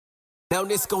Now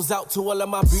this goes out to all of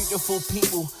my beautiful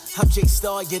people. I'm Jay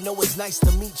Star, you know it's nice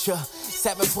to meet ya.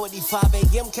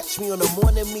 7:45 a.m., catch me on the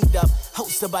morning meetup.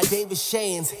 Hosted by David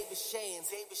Shands.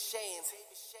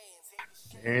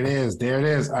 There it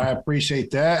is. I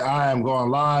appreciate that. I am going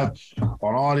live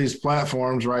on all these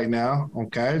platforms right now.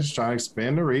 Okay, just trying to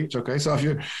expand the reach. Okay, so if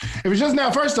you're just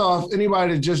now, first off,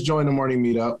 anybody that just joined the morning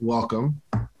meetup, welcome.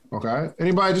 Okay,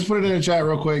 anybody just put it in the chat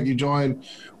real quick. You joined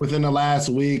within the last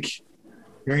week.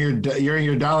 You're in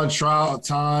your dollar trial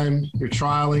time. You're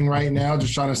trialing right now,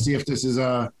 just trying to see if this is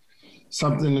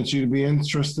something that you'd be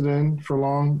interested in for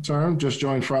long term. Just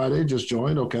joined Friday. Just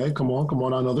joined. Okay, come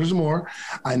on. I know there's more.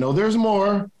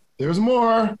 There's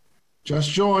more. Just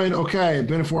joined. Okay,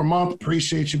 been for a month.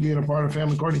 Appreciate you being a part of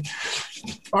Family Courtney.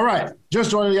 All right,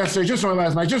 just joined yesterday. Just joined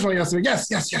last night. Just joined yesterday.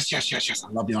 Yes. I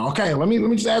love y'all. Okay, let me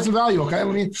just add some value. Okay,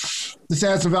 let me just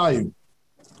add some value.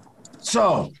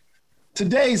 So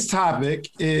today's topic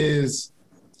is,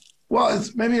 well,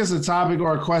 maybe it's a topic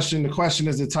or a question. The question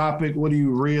is the topic. What do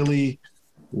you really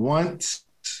want?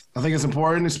 I think it's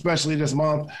important, especially this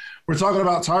month. We're talking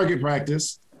about target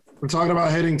practice. We're talking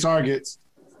about hitting targets.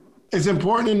 It's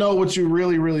important to know what you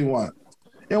really, really want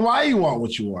and why you want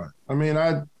what you want. I mean,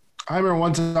 I remember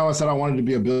one time I said I wanted to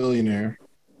be a billionaire,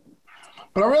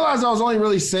 but I realized I was only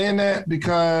really saying that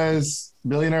because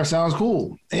billionaire sounds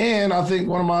cool. And I think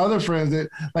one of my other friends that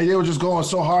they were just going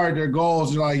so hard, their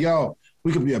goals, they're like, yo,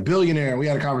 we could be a billionaire. And we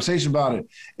had a conversation about it.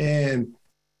 And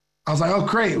I was like, oh,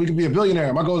 great, we could be a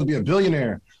billionaire. My goal is to be a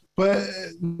billionaire. But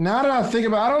now that I think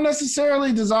about it, I don't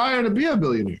necessarily desire to be a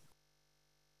billionaire.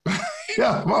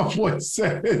 Yeah, my boy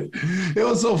said it. It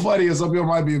was so funny, and some people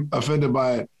might be offended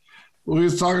by it. We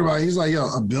was talking about, he's like, yo,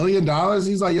 $1 billion?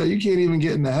 He's like, yo, you can't even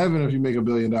get into heaven if you make $1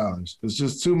 billion. It's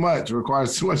just too much. It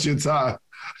requires too much of your time.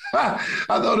 I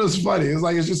thought it was funny. It's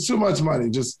like, it's just too much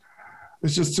money.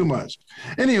 It's just too much.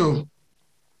 Anywho,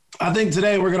 I think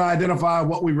today we're going to identify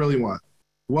what we really want,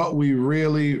 what we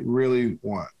really, really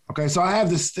want. Okay, so I have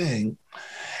this thing,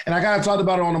 and I kind of talked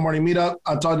about it on the morning meetup.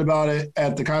 I talked about it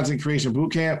at the Content Creation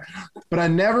Bootcamp, but I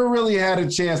never really had a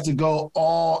chance to go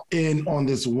all in on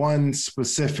this one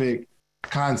specific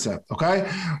concept, okay?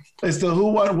 It's the who,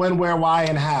 what, when, where, why,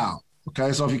 and how,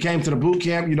 okay? So if you came to the boot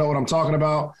camp, you know what I'm talking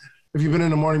about. If you've been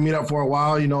in the morning meetup for a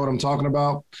while, you know what I'm talking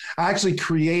about. I actually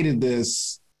created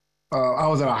this. I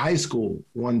was at a high school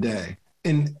one day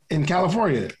in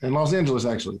California, in Los Angeles,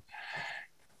 actually.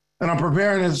 And I'm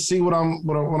preparing to see what I'm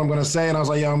going to say. And I was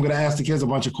like, yeah, I'm going to ask the kids a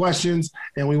bunch of questions.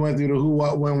 And we went through the who,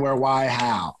 what, when, where, why,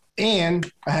 how. And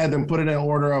I had them put it in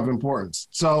order of importance.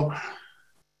 So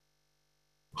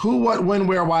who, what, when,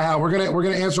 where, why, how. We're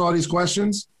gonna answer all these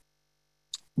questions,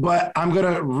 but I'm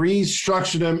gonna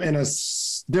restructure them in a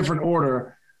different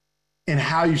order in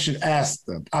how you should ask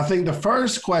them. I think the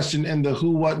first question in the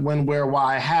who, what, when, where,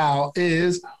 why, how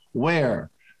is where.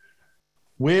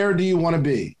 Where do you want to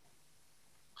be?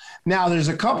 Now, there's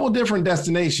a couple different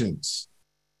destinations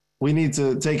we need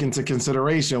to take into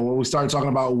consideration when we start talking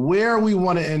about where we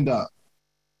want to end up.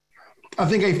 I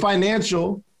think a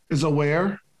financial is a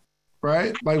where.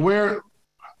 Right? Like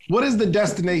what is the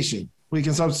destination? We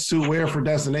can substitute where for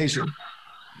destination.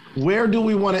 Where do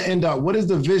we want to end up? What is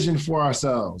the vision for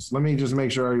ourselves? Let me just make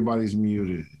sure everybody's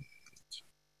muted.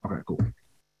 Okay, cool.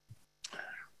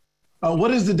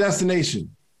 What is the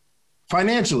destination?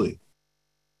 Financially,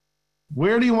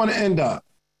 where do you want to end up?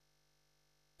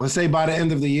 Let's say by the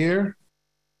end of the year.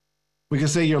 We can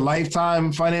say your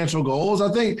lifetime financial goals.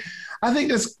 I think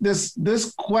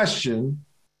this question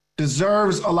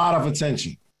deserves a lot of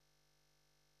attention.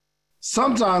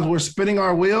 Sometimes we're spinning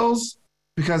our wheels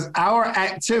because our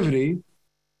activity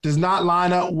does not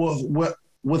line up with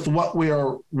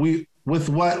where we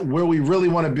really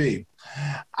want to be.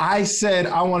 I said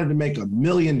I wanted to make $1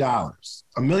 million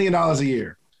a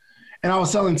year, and I was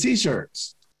selling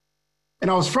T-shirts, and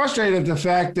I was frustrated at the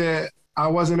fact that I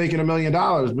wasn't making $1 million.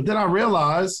 But then I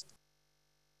realized,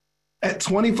 at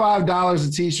 $25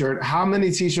 a T-shirt, how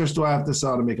many T-shirts do I have to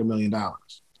sell to make $1 million?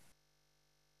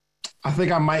 I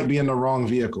think I might be in the wrong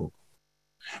vehicle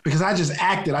because I just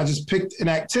acted. I just picked an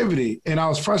activity, and I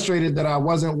was frustrated that I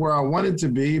wasn't where I wanted to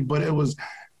be, but it was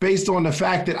based on the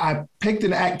fact that I picked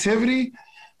an activity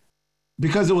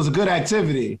because it was a good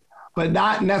activity, but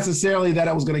not necessarily that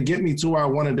it was going to get me to where I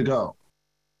wanted to go.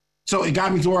 So it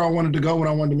got me to where I wanted to go when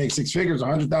I wanted to make six figures,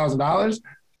 $100,000.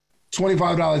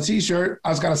 $25 T-shirt,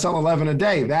 I just got to sell 11 a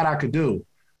day. That I could do.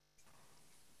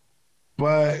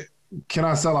 But can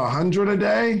I sell 100 a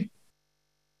day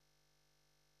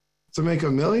to make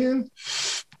 $1 million?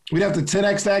 We'd have to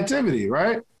 10x the activity,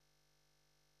 right?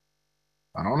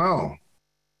 I don't know.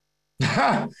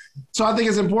 So I think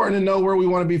it's important to know where we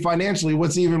want to be financially.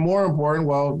 What's even more important,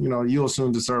 well, you'll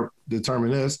soon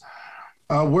determine this.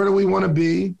 Where do we want to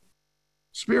be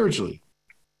spiritually?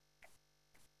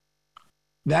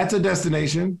 That's a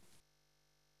destination,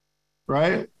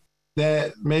 right?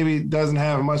 That maybe doesn't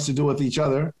have much to do with each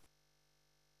other.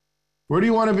 Where do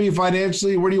you want to be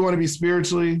financially? Where do you want to be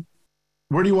spiritually?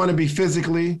 Where do you want to be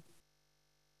physically?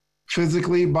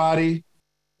 Physically, body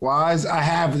wise. I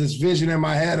have this vision in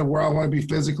my head of where I want to be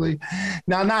physically.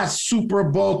 Now, not super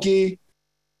bulky.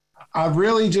 I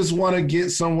really just want to get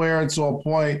somewhere to a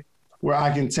point where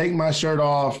I can take my shirt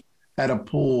off at a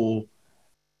pool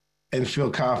and feel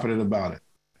confident about it.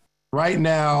 Right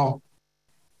now,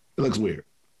 it looks weird.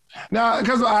 Now,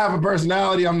 because I have a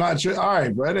personality, I'm not sure. All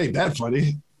right, bro, it ain't that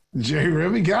funny. Jerry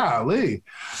Remy, golly.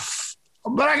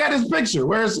 But I got this picture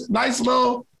where it's nice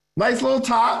little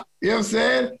top. You know what I'm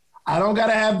saying? I don't got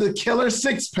to have the killer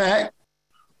six pack,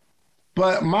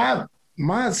 but my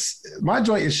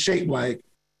joint is shaped like,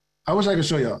 I wish I could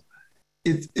show y'all.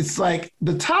 It's like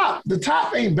the top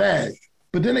ain't bad,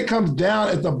 but then it comes down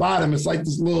at the bottom. It's like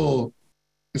this little,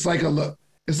 it's like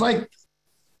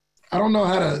I don't know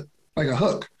how to, like a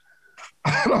hook.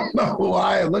 I don't know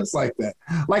why it looks like that.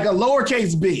 Like a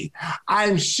lowercase b.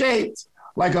 I'm shaped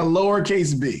like a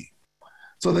lowercase b.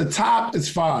 So the top is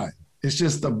fine. It's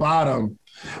just the bottom.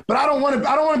 But I don't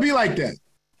want to be like that.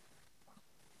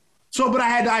 But I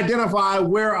had to identify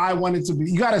where I wanted to be.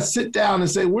 You got to sit down and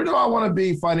say, where do I want to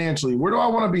be financially? Where do I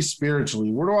want to be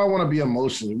spiritually? Where do I want to be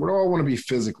emotionally? Where do I want to be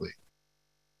physically?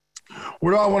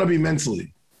 Where do I want to be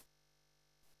mentally?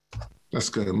 That's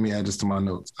good. Let me add this to my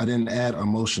notes. I didn't add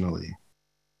emotionally.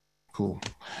 Cool.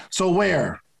 So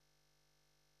where?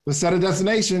 Let's set a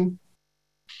destination.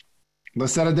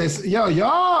 Let's set a day. Yo,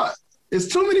 y'all, it's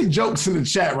too many jokes in the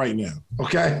chat right now.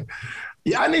 Okay.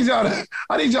 Yeah, I need y'all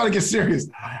to get serious.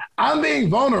 I'm being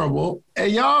vulnerable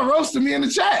and y'all roasting me in the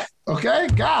chat. Okay.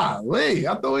 Golly.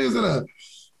 I thought we was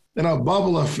in a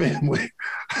bubble of family.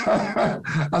 I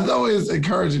thought we was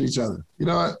encouraging each other. You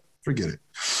know what? Forget it.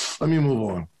 Let me move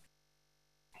on.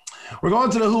 We're going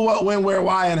to the who, what, when, where,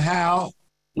 why, and how.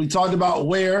 We talked about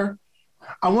where.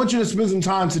 I want you to spend some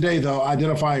time today, though,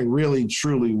 identifying really,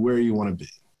 truly where you want to be.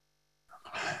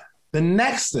 The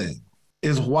next thing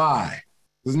is why.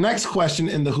 The next question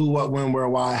in the who, what, when, where,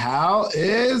 why, how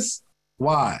is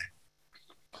why.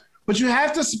 But you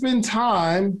have to spend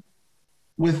time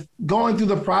with going through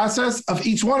the process of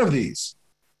each one of these.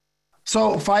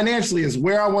 So financially is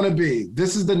where I want to be.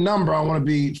 This is the number I want to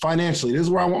be financially. This is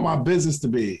where I want my business to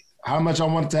be, how much I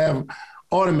want to have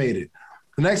automated.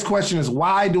 The next question is,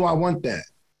 why do I want that?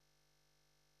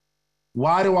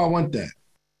 Why do I want that?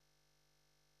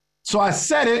 So I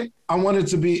said it, I wanted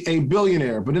to be a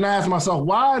billionaire. But then I asked myself,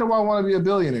 why do I want to be a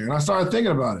billionaire? And I started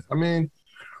thinking about it. I mean,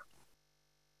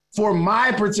 for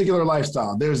my particular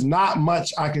lifestyle, there's not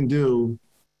much I can do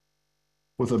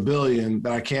with $1 billion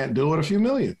that I can't do with a few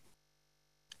million.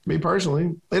 Me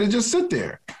personally, it'd just sit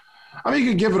there. I mean,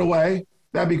 you could give it away.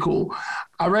 That'd be cool.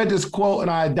 I read this quote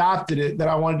and I adopted it, that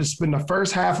I wanted to spend the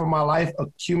first half of my life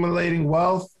accumulating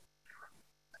wealth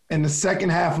and the second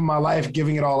half of my life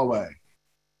giving it all away.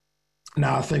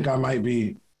 Now I think I might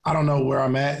be, I don't know where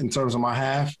I'm at in terms of my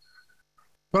half,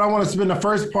 but I want to spend the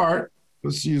first part,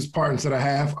 let's use part instead of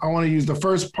half. I want to use the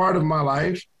first part of my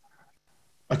life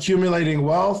accumulating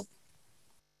wealth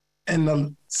and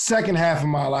the second half of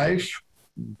my life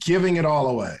giving it all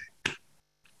away.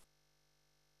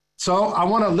 So I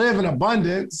want to live in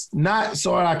abundance, not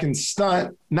so that I can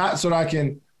stunt, not so that I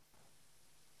can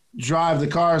drive the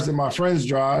cars that my friends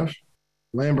drive,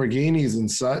 Lamborghinis and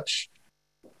such,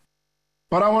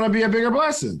 but I want to be a bigger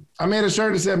blessing. I made a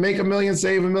shirt that said, make $1 million,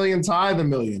 save $1 million, tithe $1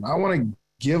 million. I want to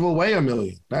give away $1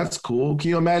 million. That's cool. Can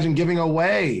you imagine giving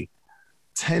away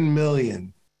 10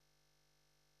 million?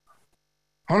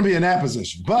 I want to be in that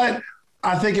position. But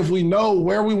I think if we know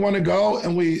where we want to go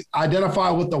and we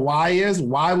identify what the why is,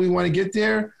 why we want to get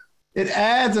there, it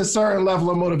adds a certain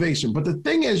level of motivation. But the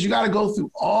thing is, you got to go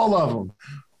through all of them.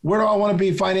 Where do I want to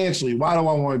be financially? Why do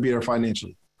I want to be there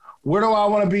financially? Where do I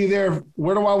want to be there?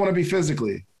 Where do I want to be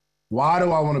physically? Why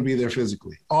do I want to be there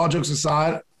physically? All jokes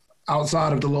aside,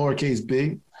 outside of the lowercase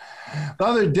b. The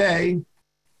other day,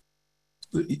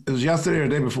 it was yesterday or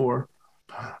the day before,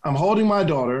 I'm holding my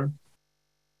daughter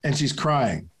and she's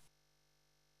crying.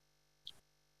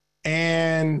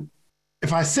 And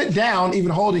if I sit down, even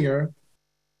holding her,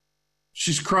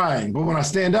 she's crying. But when I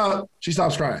stand up, she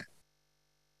stops crying.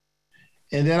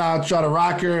 And then I'll try to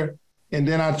rock her. And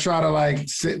then I try to like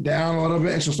sit down a little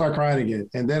bit and she'll start crying again.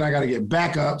 And then I got to get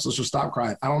back up so she'll stop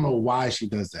crying. I don't know why she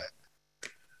does that.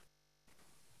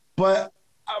 But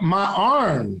my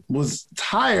arm was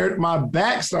tired. My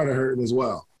back started hurting as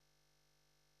well.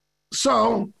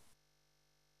 So,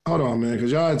 hold on, man,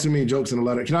 because y'all had too many jokes in the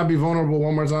letter. Can I be vulnerable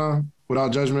one more time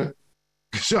without judgment?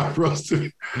 Because y'all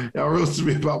roasted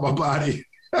me about my body.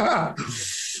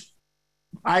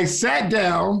 I sat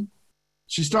down.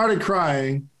 She started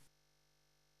crying.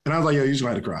 And I was like, yo, you just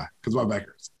got to cry because my back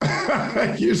hurts.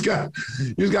 you just got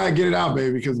to get it out,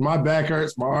 baby, because my back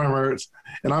hurts, my arm hurts,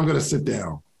 and I'm going to sit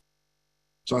down.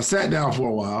 So I sat down for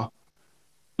a while.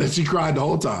 And she cried the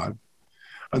whole time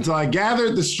until I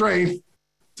gathered the strength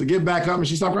to get back up and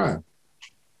she stopped crying.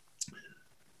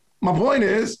 My point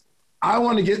is, I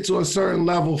want to get to a certain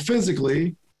level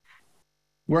physically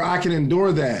where I can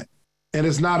endure that and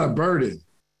it's not a burden.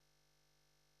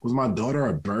 Was my daughter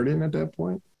a burden at that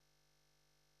point?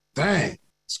 Dang,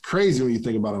 it's crazy when you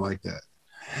think about it like that.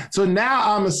 So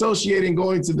now I'm associating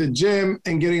going to the gym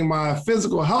and getting my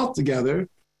physical health together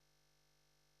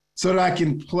so that I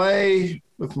can play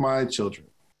with my children.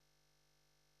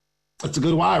 That's a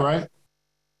good why, right?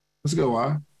 That's a good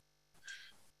why.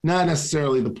 Not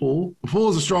necessarily the pool. The pool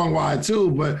is a strong why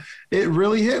too, but it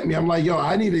really hit me. I'm like, yo,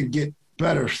 I need to get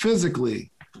better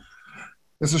physically.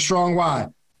 It's a strong why.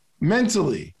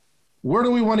 Mentally, where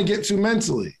do we want to get to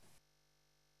mentally?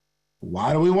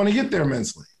 Why do we want to get there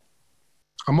mentally?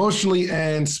 Emotionally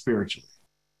and spiritually.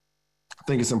 I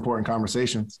think it's important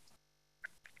conversations.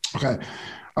 Okay.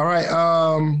 All right.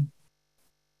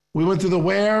 We went through the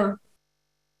where,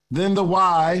 then the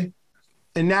why,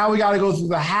 and now we got to go through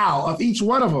the how of each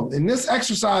one of them. And this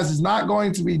exercise is not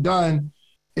going to be done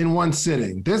in one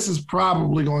sitting. This is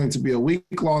probably going to be a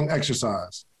week-long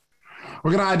exercise.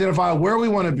 We're going to identify where we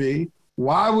want to be,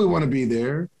 why we want to be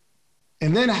there,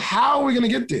 and then how are we going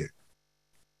to get there?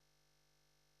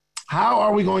 How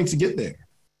are we going to get there?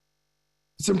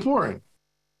 It's important.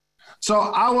 So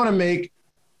I want to make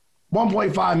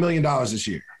 $1.5 million this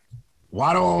year.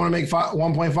 Why do I want to make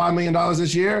 $1.5 million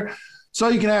this year? So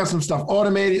you can have some stuff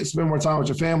automated, spend more time with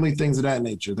your family, things of that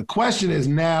nature. The question is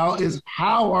now is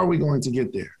how are we going to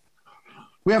get there?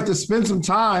 We have to spend some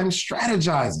time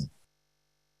strategizing.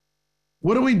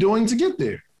 What are we doing to get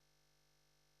there?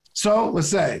 So let's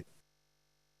say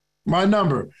my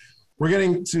number, we're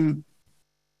getting to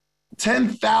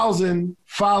 10,000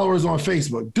 followers on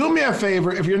Facebook. Do me a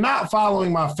favor, if you're not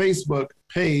following my Facebook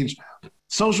page,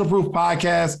 Social Proof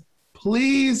Podcast,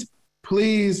 please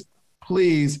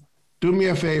do me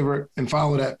a favor and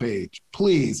follow that page.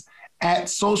 Please, at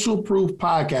Social Proof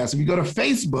Podcast. If you go to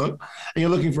Facebook and you're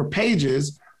looking for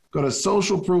pages, go to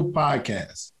Social Proof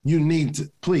Podcast. You need to,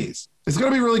 please. It's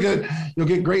going to be really good. You'll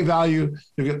get great value.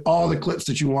 You'll get all the clips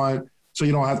that you want. So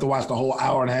you don't have to watch the whole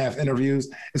hour and a half interviews.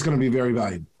 It's going to be very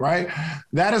valuable, right?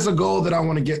 That is a goal that I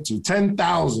want to get to,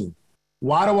 10,000.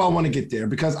 Why do I want to get there?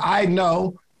 Because I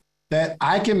know that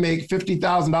I can make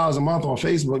 $50,000 a month on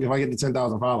Facebook if I get to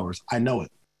 10,000 followers. I know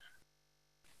it.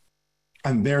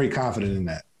 I'm very confident in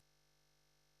that.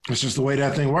 It's just the way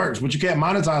that thing works. But you can't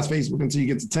monetize Facebook until you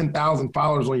get to 10,000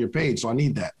 followers on your page. So I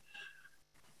need that.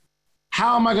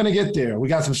 How am I going to get there? We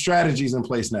got some strategies in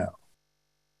place now.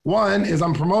 One is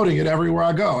I'm promoting it everywhere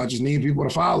I go. I just need people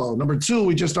to follow. Number two,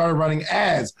 we just started running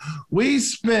ads. We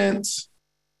spent,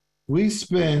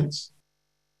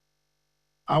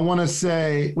 I want to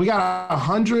say, we got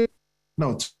 200.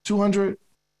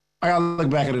 I got to look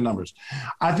back at the numbers.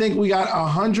 I think we got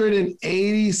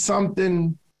 180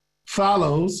 something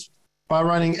follows by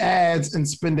running ads and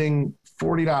spending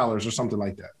 $40 or something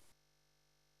like that.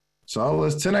 So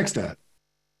let's 10X that.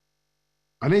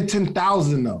 I need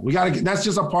 10,000 though. We got to get, that's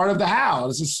just a part of the how.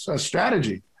 This is a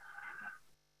strategy.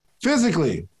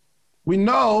 Physically, we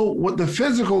know what the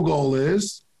physical goal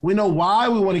is. We know why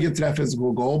we want to get to that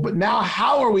physical goal, but now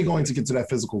how are we going to get to that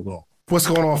physical goal? What's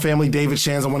going on, family? David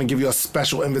Shands. I want to give you a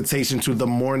special invitation to the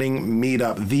Morning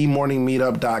Meetup,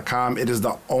 themorningmeetup.com. It is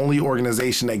the only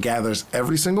organization that gathers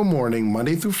every single morning,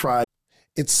 Monday through Friday.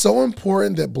 It's so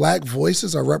important that Black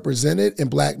voices are represented in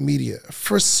Black media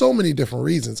for so many different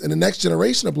reasons. And the next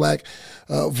generation of Black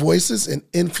voices and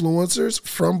influencers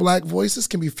from Black voices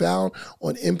can be found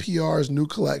on NPR's new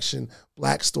collection,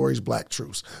 Black Stories, Black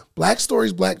Truths. Black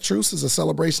Stories, Black Truths is a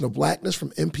celebration of Blackness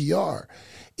from NPR.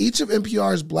 Each of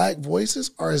NPR's Black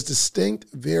voices are as distinct,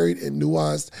 varied, and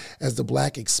nuanced as the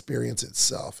Black experience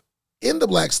itself. In the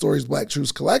Black Stories, Black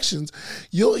Truths collections,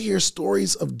 you'll hear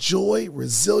stories of joy,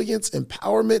 resilience,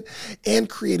 empowerment, and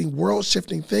creating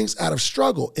world-shifting things out of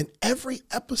struggle. And every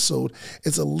episode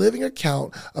is a living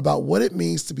account about what it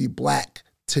means to be Black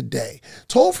today,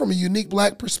 told from a unique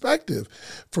Black perspective.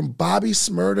 From Bobby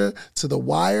Shmurda to The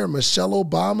Wire, Michelle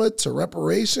Obama to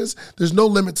reparations, there's no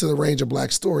limit to the range of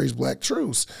Black stories, Black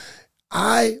truths.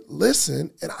 I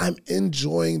listen and I'm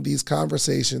enjoying these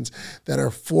conversations that are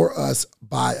for us,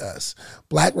 by us.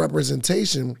 Black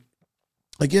representation,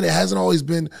 again, it hasn't always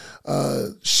been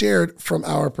shared from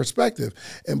our perspective.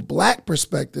 And Black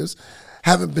perspectives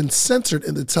haven't been censored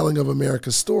in the telling of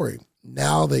America's story.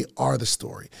 Now they are the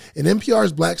story. In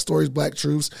NPR's Black Stories, Black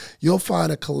Truths, you'll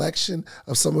find a collection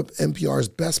of some of NPR's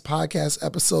best podcast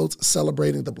episodes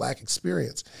celebrating the Black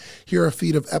experience. Here are a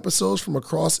feed of episodes from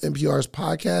across NPR's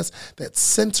podcasts that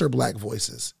center Black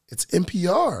voices. It's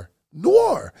NPR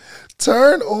Noir.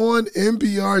 Turn on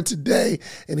NPR today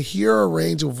and hear a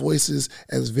range of voices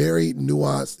as varied,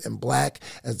 nuanced, and Black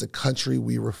as the country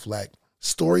we reflect.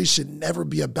 Stories should never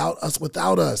be about us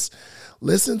without us.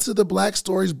 Listen to the Black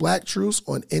Stories, Black Truths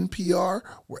on NPR,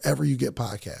 wherever you get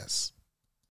podcasts.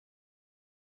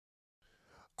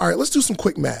 All right, let's do some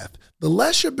quick math. The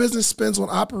less your business spends on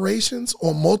operations,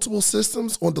 on multiple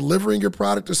systems, on delivering your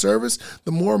product or service,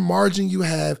 the more margin you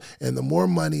have and the more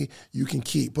money you can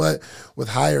keep. But with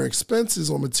higher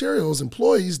expenses on materials,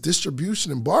 employees,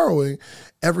 distribution, and borrowing,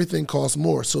 everything costs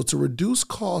more. So to reduce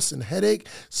costs and headache,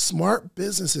 smart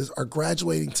businesses are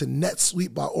graduating to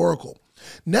NetSuite by Oracle.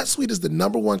 NetSuite is the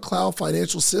 #1 cloud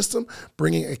financial system,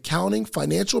 bringing accounting,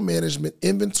 financial management,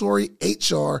 inventory,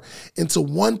 HR into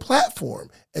one platform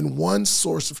and one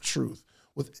source of truth.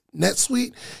 With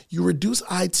NetSuite, you reduce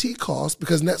IT costs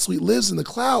because NetSuite lives in the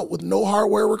cloud with no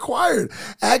hardware required.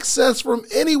 Access from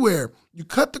anywhere. You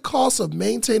cut the cost of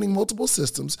maintaining multiple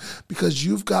systems because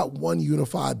you've got one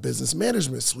unified business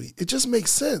management suite. It just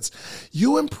makes sense.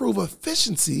 You improve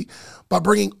efficiency by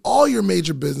bringing all your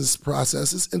major business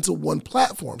processes into one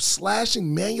platform,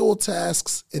 slashing manual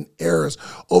tasks and errors.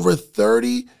 Over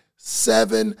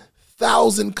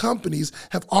 37,000 companies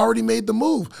have already made the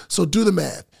move. So do the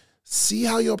math. See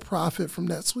how you'll profit from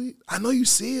NetSuite? I know you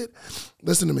see it.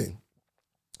 Listen to me.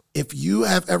 If you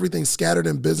have everything scattered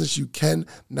in business, you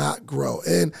cannot grow.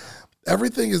 And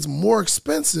everything is more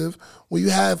expensive when you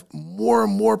have more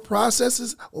and more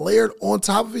processes layered on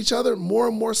top of each other, more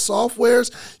and more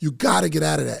softwares. You got to get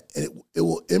out of that. And it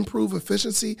will improve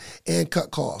efficiency and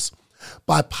cut costs.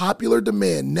 By popular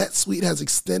demand, NetSuite has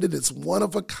extended its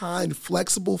one-of-a-kind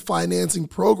flexible financing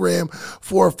program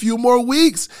for a few more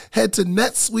weeks. Head to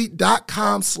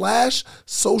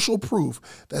netsuite.com/socialproof.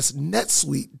 That's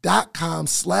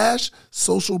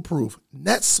netsuite.com/socialproof.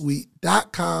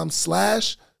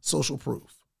 netsuite.com/socialproof.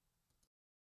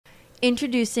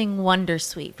 Introducing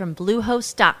Wondersuite from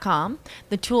Bluehost.com,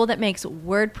 the tool that makes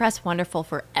WordPress wonderful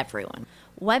for everyone.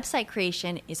 Website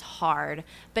creation is hard,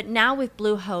 but now with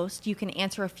Bluehost, you can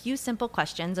answer a few simple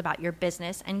questions about your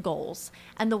business and goals,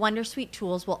 and the Wondersuite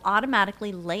tools will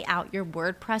automatically lay out your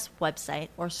WordPress website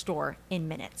or store in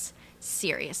minutes.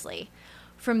 Seriously.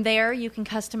 From there, you can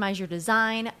customize your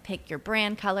design, pick your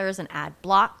brand colors, and add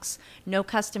blocks. No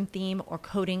custom theme or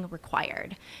coding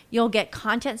required. You'll get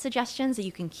content suggestions that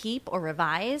you can keep or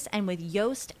revise, and with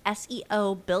Yoast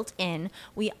SEO built in,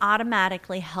 we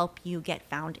automatically help you get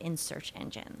found in search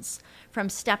engines. From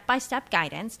step-by-step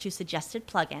guidance to suggested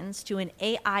plugins to an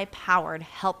AI-powered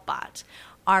help bot,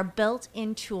 our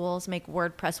built-in tools make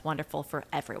WordPress wonderful for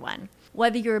everyone.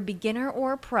 Whether you're a beginner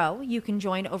or a pro, you can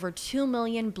join over 2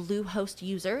 million Bluehost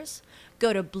users.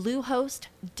 Go to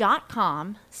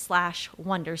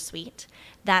bluehost.com/wondersuite.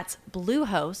 That's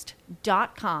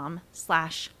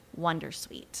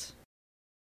bluehost.com/wondersuite.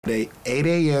 8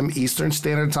 a.m. Eastern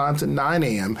Standard Time to 9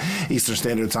 a.m. Eastern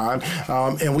Standard Time.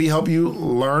 And we help you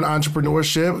learn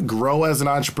entrepreneurship, grow as an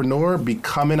entrepreneur,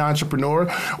 become an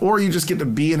entrepreneur, or you just get to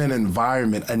be in an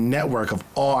environment, a network of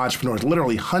all entrepreneurs.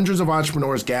 Literally hundreds of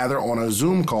entrepreneurs gather on a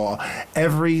Zoom call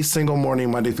every single morning,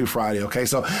 Monday through Friday. Okay,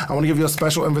 so I want to give you a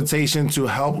special invitation to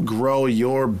help grow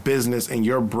your business and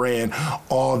your brand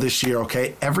all this year.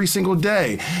 Okay, every single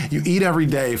day. You eat every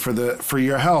day for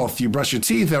your health. You brush your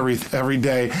teeth every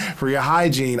day for your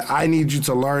hygiene. I need you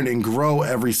to learn and grow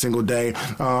every single day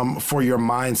for your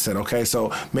mindset, okay? So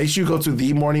make sure you go to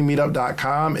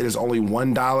themorningmeetup.com. It is only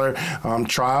 $1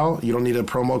 trial. You don't need a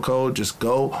promo code. Just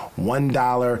go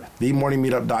 $1,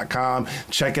 themorningmeetup.com.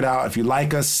 Check it out. If you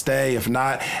like us, stay. If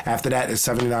not, after that, it's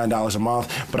 $79 a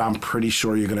month, but I'm pretty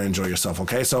sure you're going to enjoy yourself,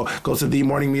 okay? So go to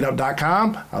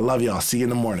themorningmeetup.com. I love y'all. See you in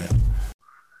the morning.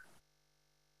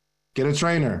 Get a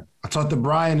trainer. I talked to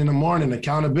Brian in the morning,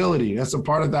 accountability. That's a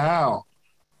part of the how.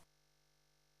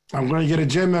 I'm going to get a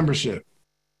gym membership.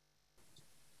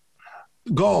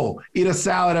 Goal, eat a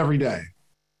salad every day.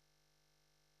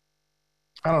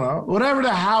 I don't know, whatever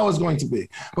the how is going to be.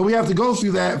 But we have to go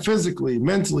through that physically,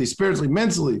 mentally, spiritually,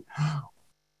 mentally.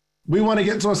 We want to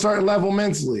get to a certain level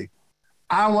mentally.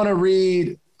 I want to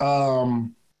read, I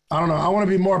want to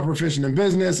be more proficient in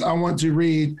business. I want to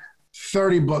read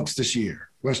 30 books this year,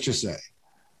 let's just say,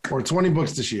 or 20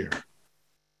 books this year.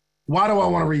 Why do I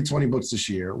want to read 20 books this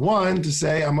year? One, to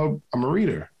say I'm a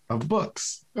reader of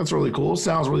books. That's really cool.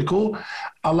 Sounds really cool.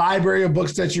 A library of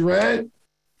books that you read,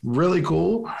 really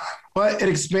cool. But it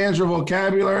expands your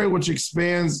vocabulary, which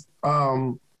expands,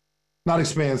 not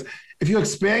expands. If you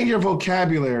expand your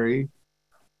vocabulary,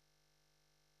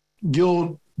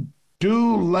 you'll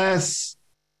do less,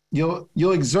 you'll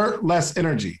exert less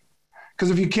energy.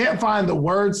 Because if you can't find the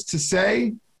words to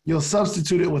say, you'll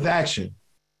substitute it with action.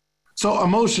 So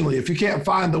emotionally, if you can't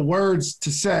find the words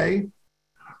to say,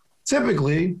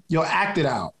 typically you'll act it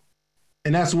out.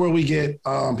 And that's where we get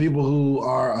people who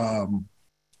are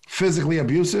physically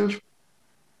abusive,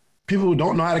 people who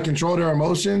don't know how to control their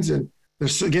emotions, and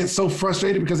they get so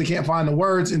frustrated because they can't find the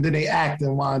words, and then they act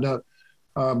and wind up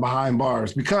behind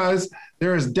bars. Because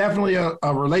there is definitely a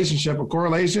relationship, a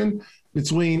correlation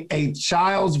between a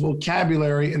child's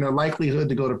vocabulary and their likelihood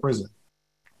to go to prison,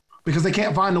 because they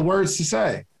can't find the words to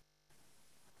say.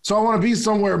 So I want to be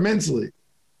somewhere mentally.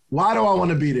 Why do I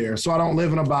want to be there? So I don't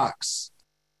live in a box.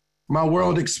 My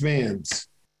world expands.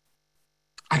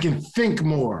 I can think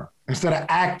more instead of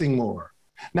acting more.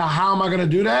 Now, how am I going to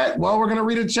do that? Well, we're going to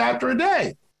read a chapter a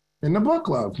day in the book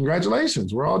club.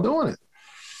 Congratulations. We're all doing it.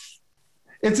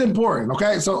 It's important.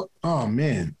 Okay. So, oh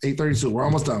man, 8:32. We're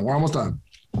almost done. We're almost done.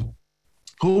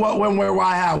 Who, what, when, where,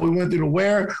 why, how. We went through the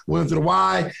where, we went through the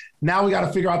why. Now we got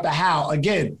to figure out the how.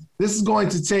 Again, this is going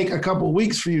to take a couple of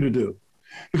weeks for you to do,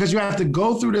 because you have to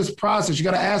go through this process. You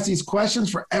got to ask these questions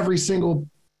for every single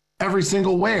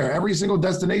where, every single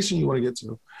destination you want to get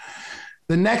to.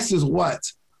 The next is what?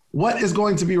 What is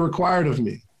going to be required of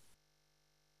me?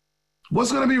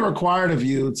 What's going to be required of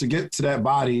you to get to that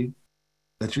body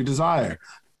that you desire?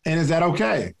 And is that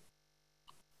okay?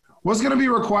 What's going to be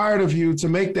required of you to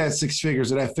make that six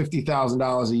figures or that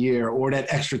 $50,000 a year or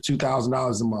that extra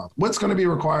 $2,000 a month? What's going to be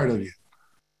required of you?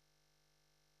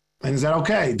 And is that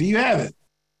okay? Do you have it?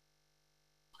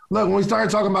 Look, when we started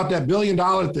talking about that $1 billion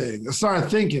thing, I started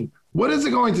thinking, what is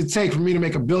it going to take for me to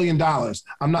make $1 billion?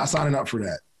 I'm not signing up for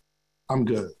that. I'm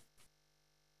good.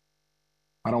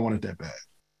 I don't want it that bad.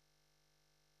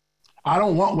 I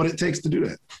don't want what it takes to do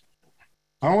that.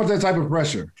 I don't want that type of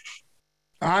pressure.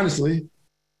 Honestly,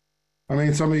 I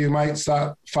mean, some of you might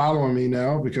stop following me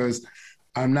now because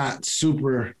I'm not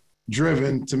super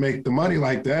driven to make the money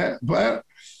like that, but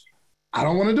I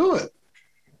don't want to do it.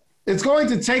 It's going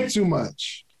to take too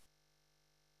much.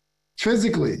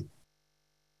 Physically,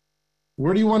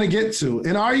 where do you want to get to?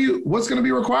 And what's going to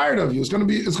be required of you? It's going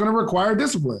to require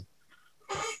discipline.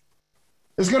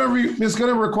 It's going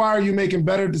to require you making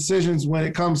better decisions when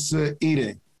it comes to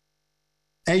eating.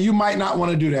 And you might not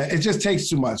want to do that. It just takes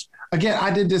too much. Again,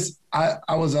 I did this. I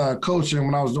was coaching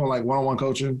when I was doing like one-on-one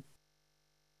coaching.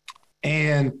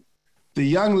 And the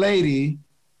young lady,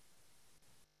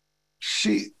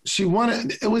 she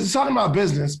wanted, it was talking about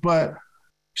business, but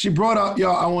she brought up,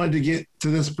 I wanted to get to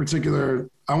this particular,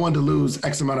 I wanted to lose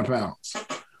X amount of pounds.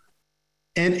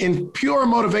 And in pure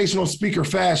motivational speaker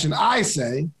fashion, I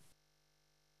say,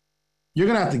 you're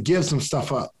going to have to give some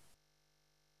stuff up.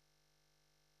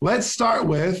 Let's start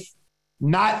with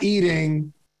not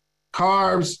eating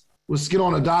carbs. Let's get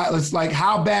on a diet. Let's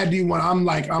how bad do you want? I'm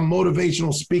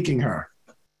motivational speaking her.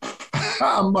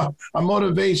 I'm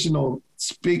motivational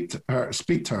speak to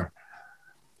her.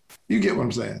 You get what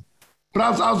I'm saying? But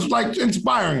I was like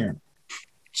inspiring her.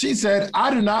 She said,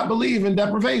 I do not believe in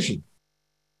deprivation.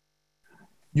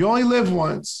 You only live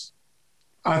once.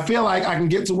 I feel like I can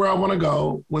get to where I want to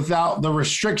go without the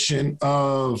restriction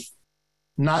of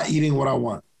not eating what I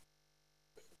want.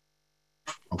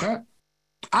 Okay?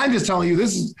 I'm just telling you,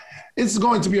 it's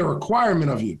going to be a requirement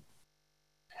of you.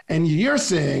 And you're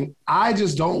saying, I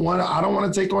don't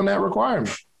want to take on that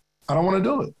requirement. I don't want to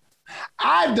do it.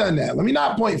 I've done that. Let me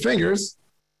not point fingers.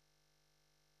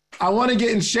 I want to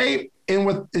get in shape,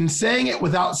 and in saying it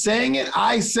without saying it,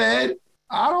 I said,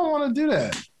 I don't want to do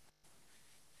that.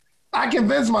 I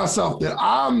convinced myself that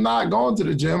I'm not going to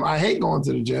the gym. I hate going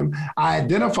to the gym. I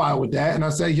identify with that, and I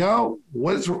say,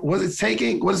 what it's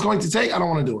going to take, I don't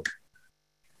want to do it.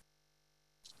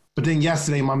 But then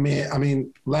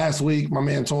last week, my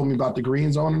man told me about the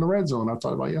green zone and the red zone I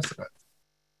talked about yesterday.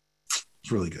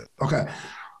 It's really good. Okay.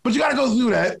 But you got to go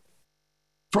through that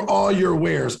for all your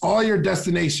wheres, all your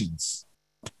destinations.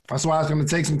 That's why it's going to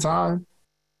take some time.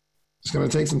 It's going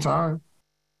to take some time.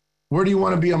 Where do you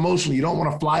want to be emotionally? You don't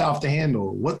want to fly off the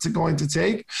handle. What's it going to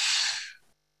take?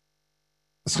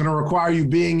 It's going to require you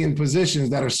being in positions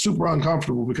that are super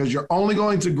uncomfortable, because you're only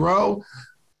going to grow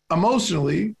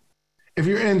emotionally if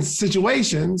you're in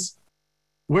situations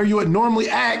where you would normally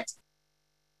act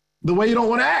the way you don't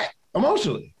want to act.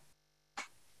 emotionally.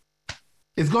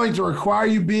 It's going to require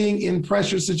you being in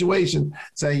pressure situation,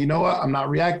 saying, you know what, I'm not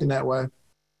reacting that way.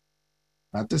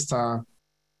 Not this time.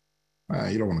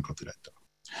 You don't want to go through that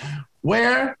though.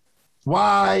 Where,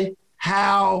 why,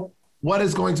 how, what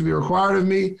is going to be required of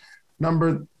me?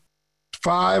 Number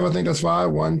 5, I think that's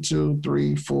 5. 1, 2,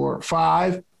 3, 4,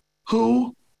 5.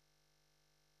 Who?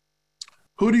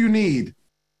 Who do you need?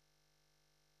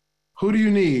 Who do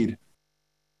you need?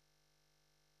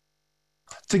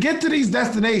 To get to these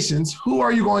destinations, who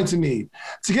are you going to need?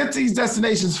 To get to these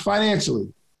destinations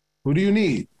financially, who do you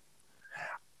need?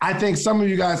 I think some of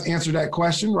you guys answer that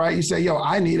question, right? You say, yo,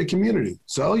 I need a community.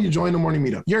 So you join the morning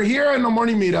meetup. You're here in the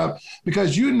morning meetup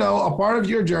because you know a part of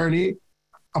your journey,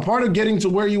 a part of getting to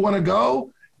where you want to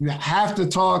go, you have to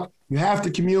talk, you have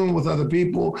to commune with other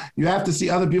people, you have to see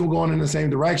other people going in the same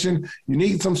direction. You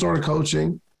need some sort of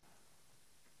coaching.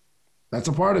 That's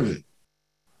a part of it.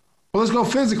 But let's go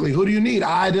physically. Who do you need?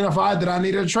 I identified that I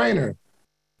needed a trainer.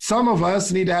 Some of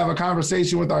us need to have a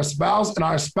conversation with our spouse, and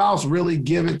our spouse really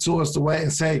give it to us the way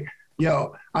and say,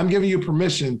 yo, I'm giving you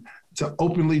permission to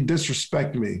openly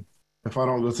disrespect me if I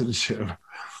don't go to the gym.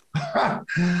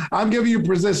 I'm giving you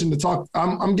permission to talk.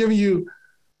 I'm giving you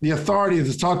the authority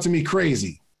to talk to me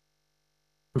crazy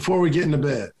before we get into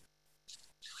bed.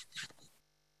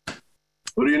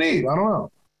 Who do you need? I don't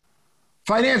know.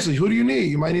 Financially, who do you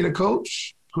need? You might need a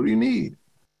coach. Who do you need?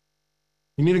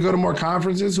 You need to go to more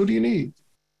conferences. Who do you need?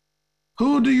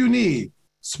 Who do you need?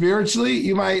 Spiritually,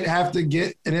 you might have to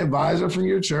get an advisor from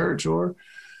your church, or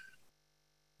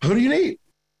who do you need?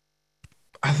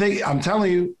 I think I'm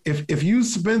telling you, if you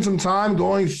spend some time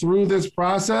going through this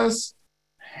process,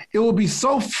 it will be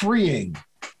so freeing.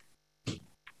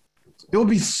 It will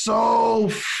be so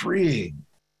freeing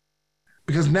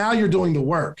because now you're doing the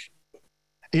work.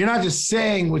 And you're not just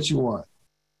saying what you want.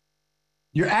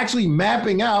 You're actually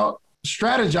mapping out,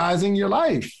 strategizing your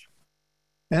life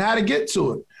and how to get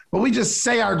to it. But we just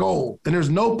say our goal and there's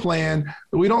no plan.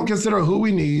 We don't consider who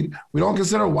we need. We don't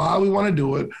consider why we want to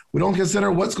do it. We don't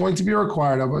consider what's going to be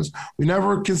required of us. We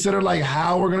never consider like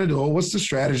how we're going to do it. What's the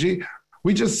strategy?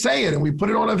 We just say it and we put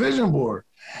it on a vision board.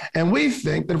 And we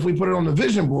think that if we put it on the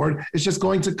vision board, it's just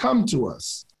going to come to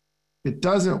us. It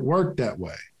doesn't work that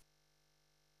way.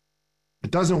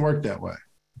 It doesn't work that way.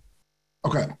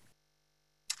 Okay.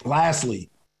 Lastly,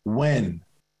 when?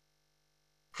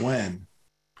 When?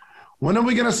 When are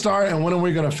we going to start and when are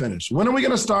we going to finish? When are we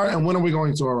going to start and when are we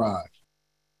going to arrive?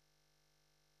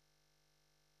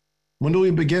 When do we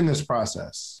begin this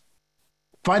process?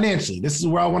 Financially, this is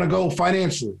where I want to go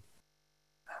financially.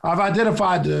 I've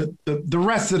identified the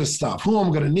rest of the stuff, who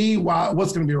I'm going to need, why,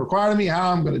 what's going to be required of me,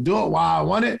 how I'm going to do it, why I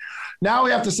want it. Now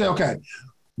we have to say, okay,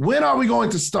 when are we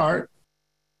going to start?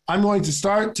 I'm going to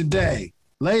start today,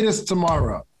 latest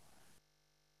tomorrow.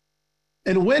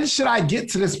 And when should I get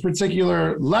to this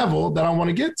particular level that I want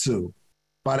to get to?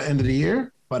 By the end of the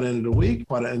year, by the end of the week,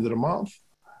 by the end of the month,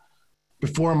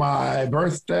 before my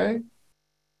birthday,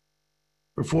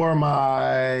 before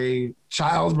my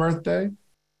child's birthday.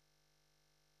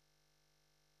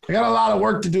 I got a lot of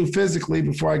work to do physically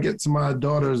before I get to my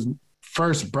daughter's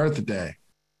first birthday.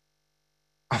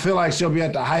 I feel like she'll be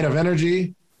at the height of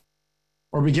energy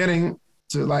or beginning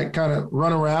to like kind of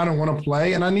run around and want to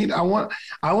play. And I want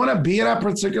to be at a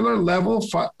particular level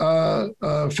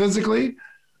physically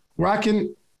where I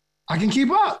can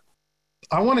keep up.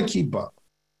 I want to keep up.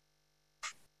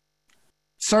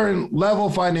 Certain level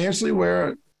financially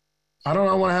where I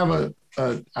want to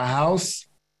have a house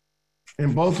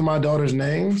in both of my daughter's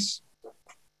names.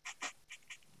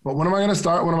 But when am I going to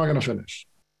start? When am I going to finish?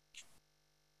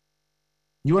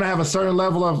 You want to have a certain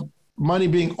level of money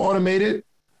being automated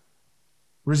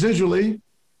residually.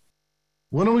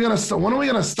 When are we going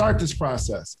to start this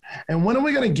process? And when are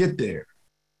we going to get there?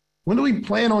 When do we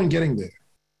plan on getting there?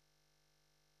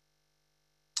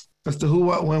 That's the who,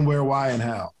 what, when, where, why, and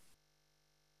how.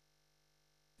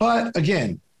 But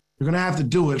again, you're going to have to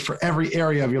do it for every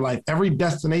area of your life. Every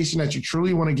destination that you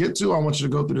truly want to get to, I want you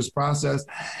to go through this process.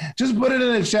 Just put it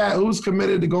in the chat. Who's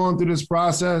committed to going through this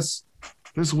process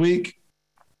this week?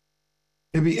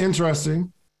 It'd be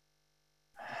interesting.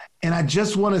 And I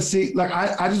just want to see, like,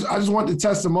 I just want the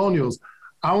testimonials.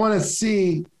 I want to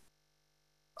see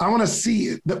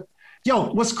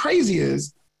what's crazy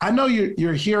is, I know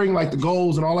you're hearing like the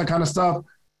goals and all that kind of stuff,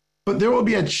 but there will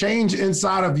be a change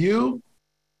inside of you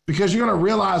because you're going to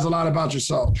realize a lot about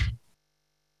yourself.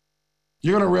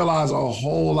 You're going to realize a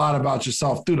whole lot about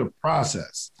yourself through the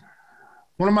process.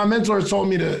 One of my mentors told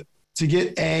me to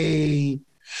get a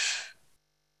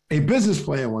business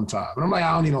plan one time. And I'm like,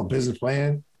 I don't need no business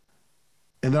plan.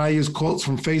 And then I use quotes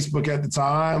from Facebook at the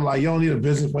time, like, you don't need a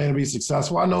business plan to be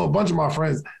successful. I know a bunch of my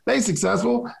friends, they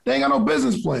successful, they ain't got no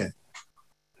business plan.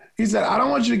 He said, I don't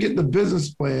want you to get the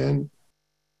business plan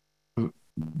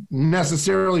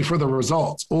necessarily for the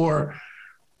results or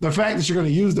the fact that you're going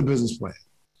to use the business plan.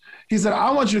 He said,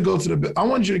 I want you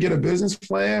to get a business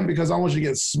plan because I want you to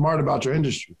get smart about your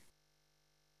industry.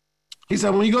 He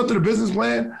said, when you go through the business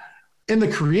plan, in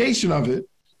the creation of it,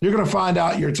 you're going to find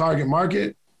out your target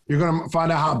market. You're going to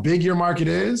find out how big your market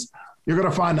is. You're going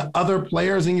to find the other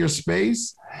players in your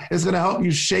space. It's going to help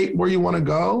you shape where you want to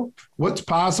go, what's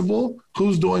possible,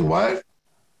 who's doing what.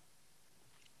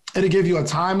 It'll give you a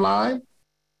timeline.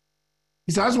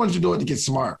 He said, I just want you to do it to get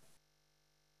smart.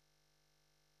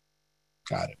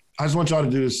 Got it. I just want y'all to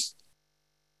do this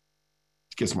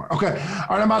to get smart. Okay.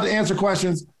 All right. I'm about to answer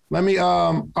questions. Let me,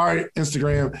 all right,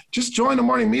 Instagram. Just join the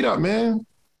morning meetup, man.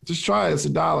 Just try it. It's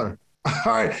 $1. All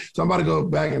right. So I'm about to go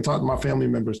back and talk to my family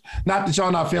members. Not that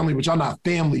y'all not family, but y'all not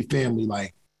family,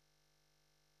 like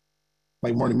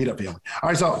morning meetup family. All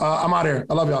right. So I'm out here.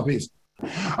 I love y'all. Peace. All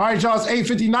right, y'all. It's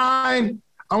 8:59.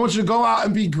 I want you to go out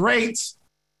and be great.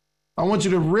 I want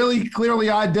you to really clearly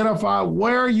identify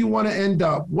where you want to end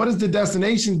up. What is the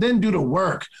destination? Then do the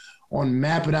work on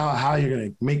mapping out how you're going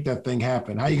to make that thing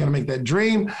happen, how you're going to make that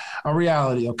dream a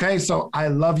reality. Okay. So I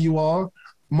love you all.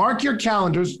 Mark your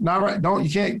calendars. Don't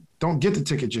get the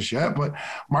ticket just yet, but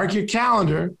mark your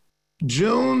calendar.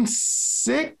 June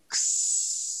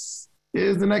 6th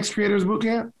is the next Creators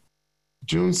Bootcamp.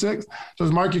 June 6th. So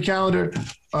just mark your calendar.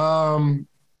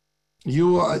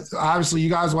 You obviously, you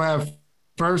guys will have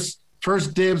first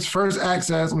dibs, first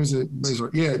access. Let me see.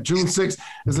 Yeah, June 6th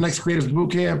is the next Creators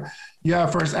Bootcamp. You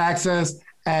have first access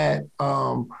at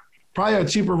probably a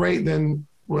cheaper rate than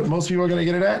what most people are going to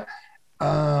get it at.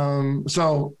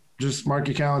 So just mark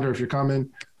your calendar if you're coming.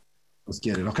 Let's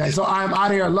get it. Okay, so I'm out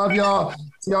of here. Love y'all.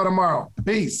 See y'all tomorrow.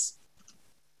 Peace.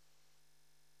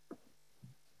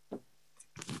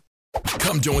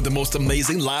 Come join the most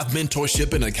amazing live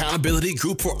mentorship and accountability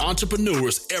group for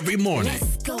entrepreneurs every morning.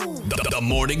 The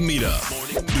Morning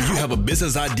Meetup. Do you have a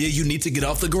business idea you need to get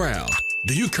off the ground?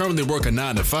 Do you currently work a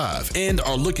 9-to-5 and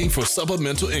are looking for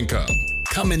supplemental income?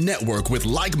 Come and network with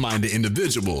like-minded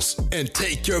individuals and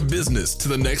take your business to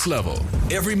the next level.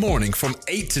 Every morning from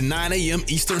 8 to 9 a.m.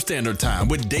 Eastern Standard Time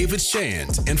with David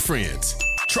Shands and friends.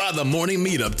 Try the Morning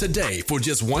Meetup today for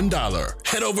just $1.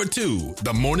 Head over to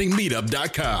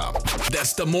themorningmeetup.com.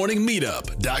 That's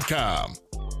themorningmeetup.com.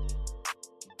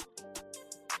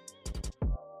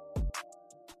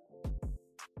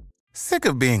 Sick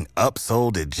of being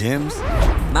upsold at gyms?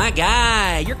 My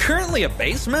guy, you're currently a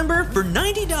base member? For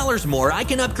 $90 more, I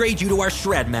can upgrade you to our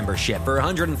Shred membership. For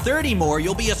 $130 more,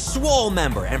 you'll be a Swole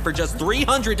member. And for just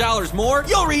 $300 more,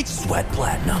 you'll reach Sweat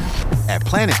Platinum. At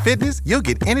Planet Fitness, you'll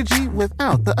get energy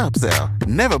without the upsell.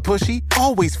 Never pushy,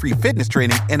 always free fitness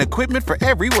training and equipment for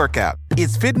every workout.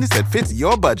 It's fitness that fits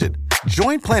your budget.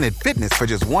 Join Planet Fitness for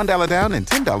just $1 down and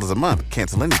 $10 a month.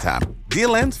 Cancel anytime.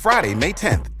 Deal ends Friday, May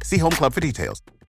 10th. See Home Club for details.